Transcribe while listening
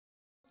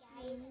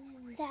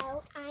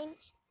So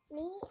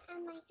me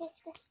and my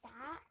sister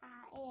Star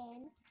are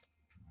in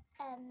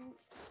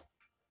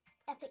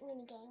Epic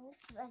Mini Games,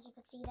 as you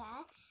could see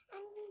there,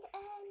 and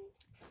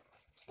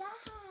Star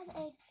has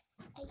a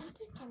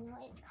YouTube channel.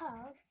 It's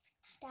called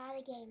Star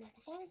the Gamer,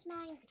 the same as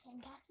mine, but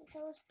in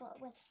capitals, but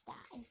with Star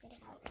instead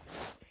of out.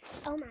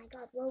 Oh my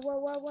God! Whoa! Whoa!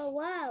 Whoa! Whoa!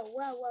 Whoa!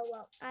 Whoa! Whoa!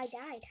 Whoa! I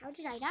died. How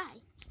did I die?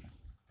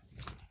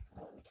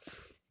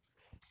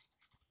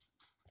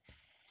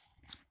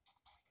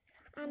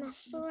 I'm a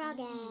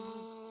frogger.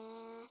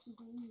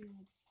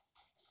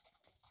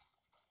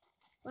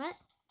 What?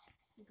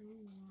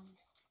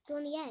 Go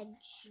on the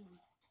edge.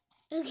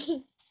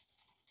 Okay.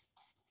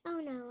 Oh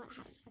no, what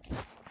happened?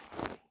 Okay.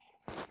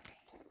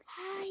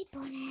 Hi,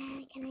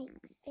 Bunny. Can I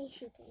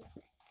face you,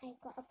 please?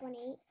 I've got a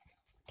bunny.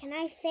 Can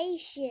I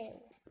face you?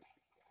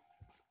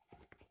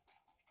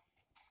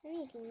 I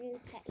need a new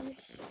pet. You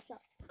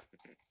suck.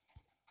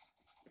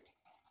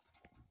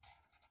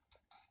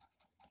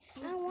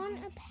 I want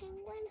a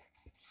penguin.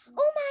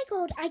 Oh my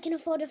God! I can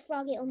afford a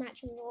frog. It'll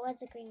match me. Where's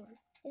the green one?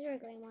 Is there a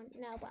green one?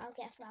 No, but I'll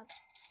get a frog.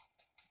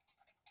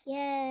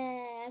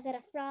 Yeah, I've got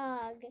a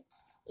frog.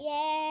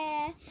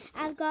 Yeah,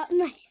 I've got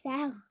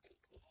myself.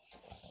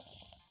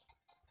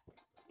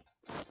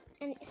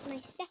 And it's my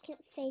second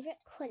favourite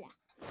colour.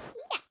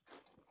 Yeah.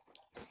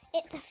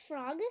 It's a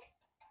frog.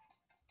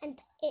 And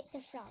it's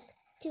a frog.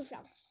 2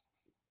 frogs.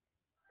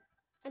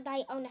 And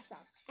I own a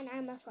frog. And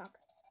I'm a frog.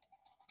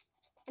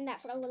 And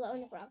that frog will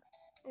own a frog.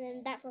 And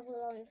then that frog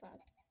will own a frog.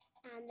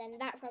 And then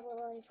that frog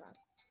will own a frog.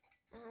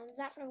 And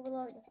that frog will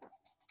own a frog.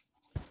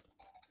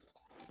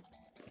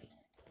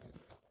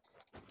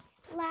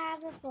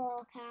 Lava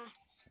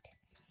forecast.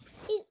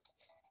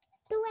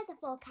 The weather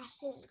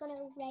forecast is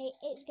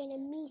it's gonna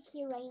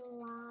meteor rain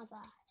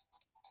lava.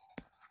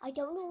 I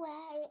don't know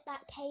where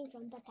that came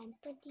from, but I'm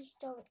pretty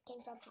sure it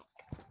came from heck.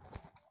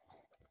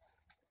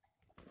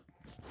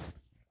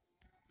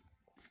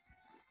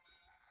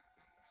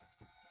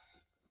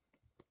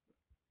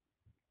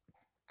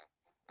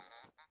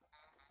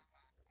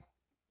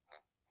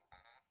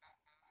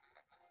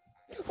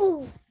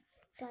 Oh,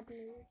 God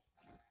move.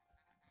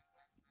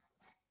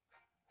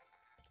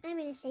 I'm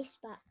in a safe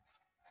spot.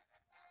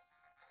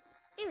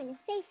 I'm in a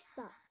safe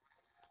spot.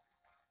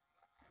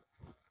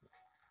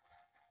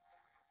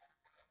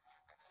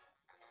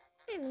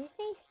 I'm in a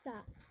safe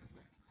spot.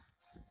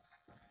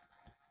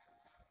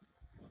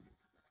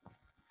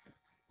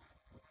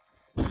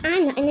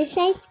 I'm not in a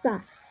safe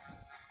spot.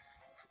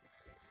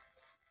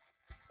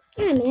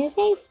 I'm in a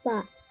safe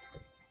spot.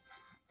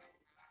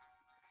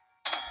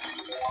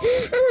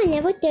 I'm on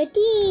level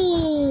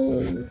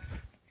 13.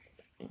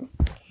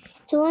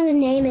 So one of the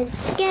name is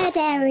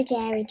Scadara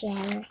Jerry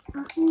Jerry.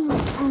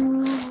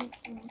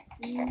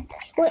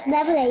 What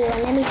level are you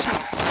on? Let me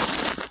check.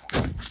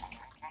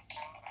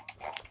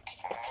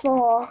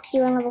 4.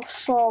 You're on level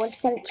 4 with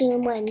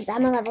 17 wins.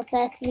 I'm on level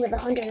 13 with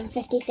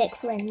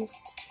 156 wins.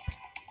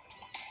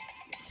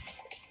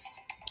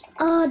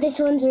 Oh, this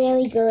one's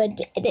really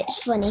good.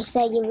 It's funny.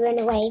 So you run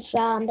away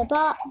from the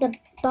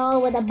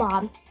ball with a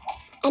bomb.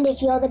 And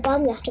if you're the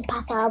bomb, you have to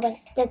pass out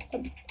else.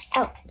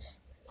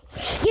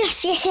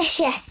 Yes, yes, yes,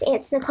 yes.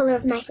 It's the colour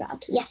of my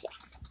frog. Yes,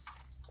 yes.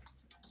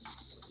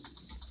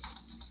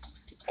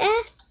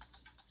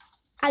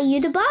 Are you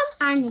the bomb?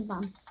 I'm the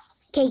bomb.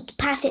 Okay,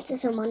 pass it to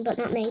someone, but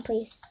not me,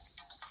 please.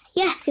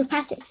 Yes, you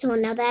passed it to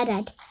someone. Now they're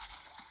dead.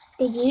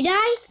 Did you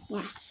die?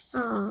 Yeah.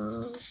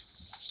 Oh.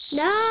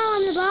 No,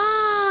 I'm the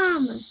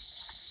bomb.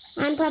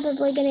 I'm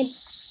probably gonna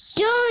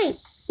die.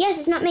 Yes,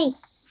 it's not me.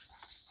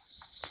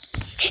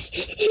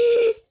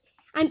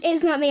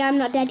 It's not me. I'm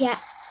not dead yet.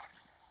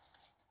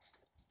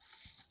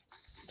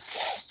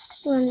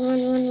 Run, run,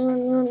 run, run,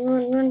 run,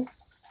 run, run.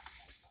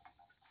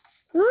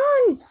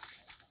 Run!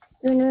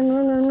 Run, run,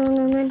 run, run, run,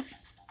 run, run.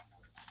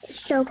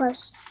 It's so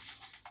close.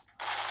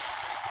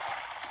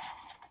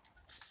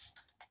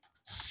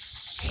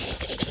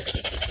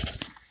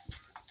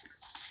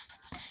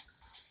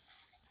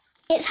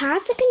 It's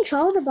hard to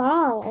control the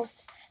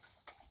balls.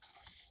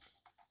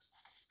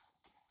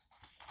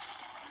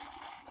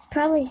 It's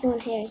probably someone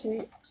here,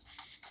 isn't it?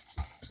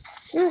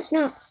 No, it's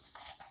not.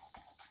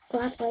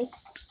 Gladly.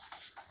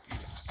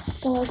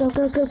 Go, go,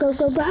 go, go, go,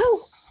 go, go!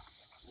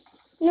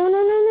 No, no, no,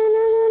 no,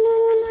 no, no, no,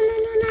 no, no,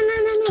 no, no, no,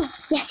 no, no.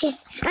 Yes,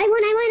 yes. I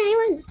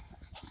won.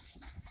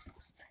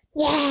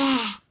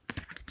 Yeah.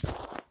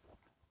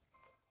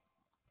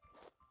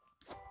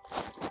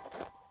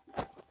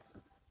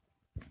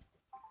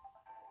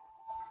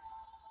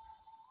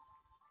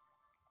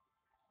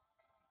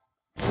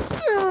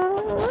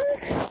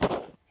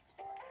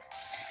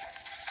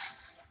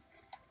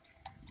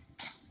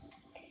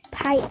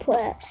 Pipe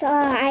works. Oh,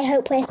 I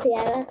hope we're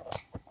together.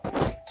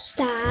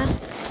 Star.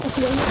 If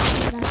we're not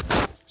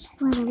together,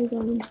 where are we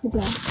going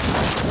today?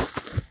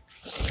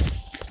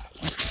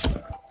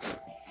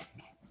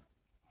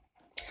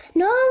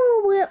 No,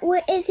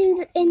 it's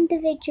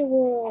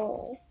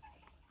individual.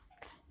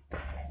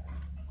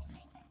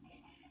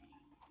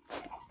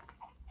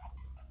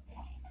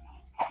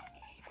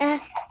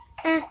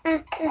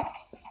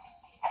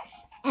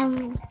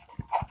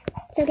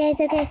 It's okay,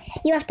 it's okay.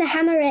 You have to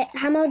hammer it.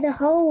 Hammer the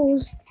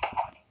holes.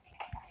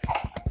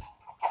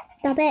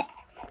 Stop it.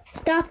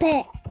 Stop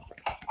it.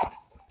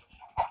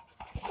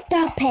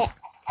 Stop it.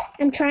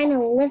 I'm trying to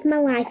live my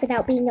life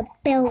without being a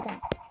builder.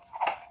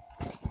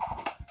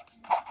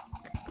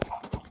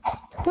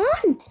 Come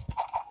on.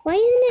 Why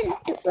isn't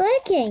it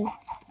working?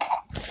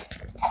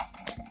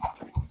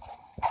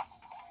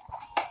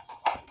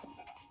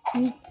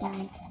 You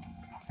died.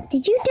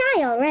 Did you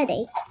die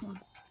already? Yeah.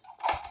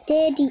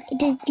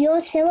 Did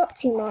yours fill up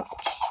too much?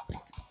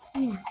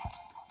 Yeah.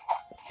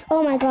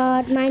 Oh my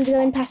god, mine's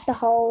going past the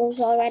holes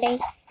already.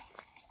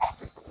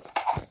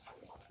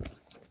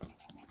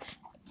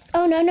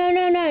 Oh no, no,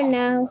 no, no,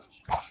 no.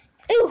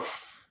 Ooh!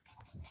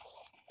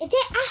 Is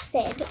it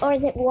acid or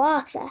is it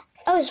water?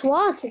 Oh, it's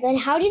water. Then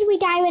how did we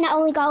die when it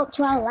only got up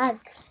to our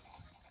legs?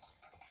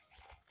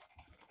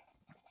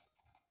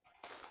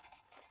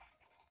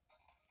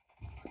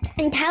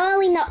 And how are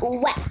we not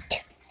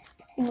wet?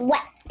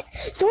 Wet.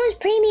 Someone's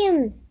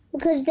premium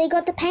because they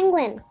got the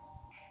penguin.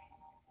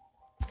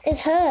 It's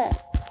her.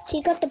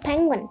 She got the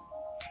penguin.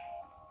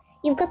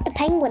 You've got the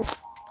penguin.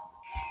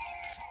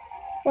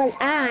 Well,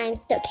 I'm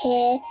stuck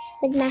here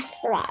with my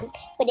frog,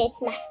 but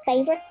it's my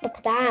favourite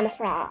because I'm a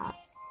frog.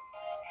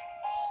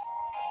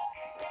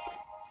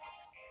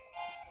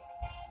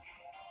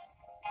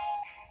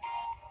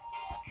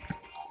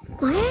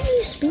 Why aren't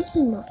you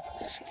speaking much?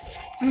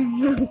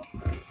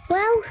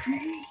 Well,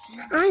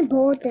 I'm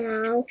bored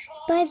now.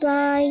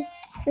 Bye-bye.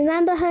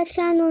 Remember her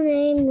channel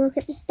name. Look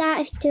at the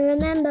start to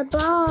remember.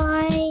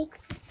 Bye.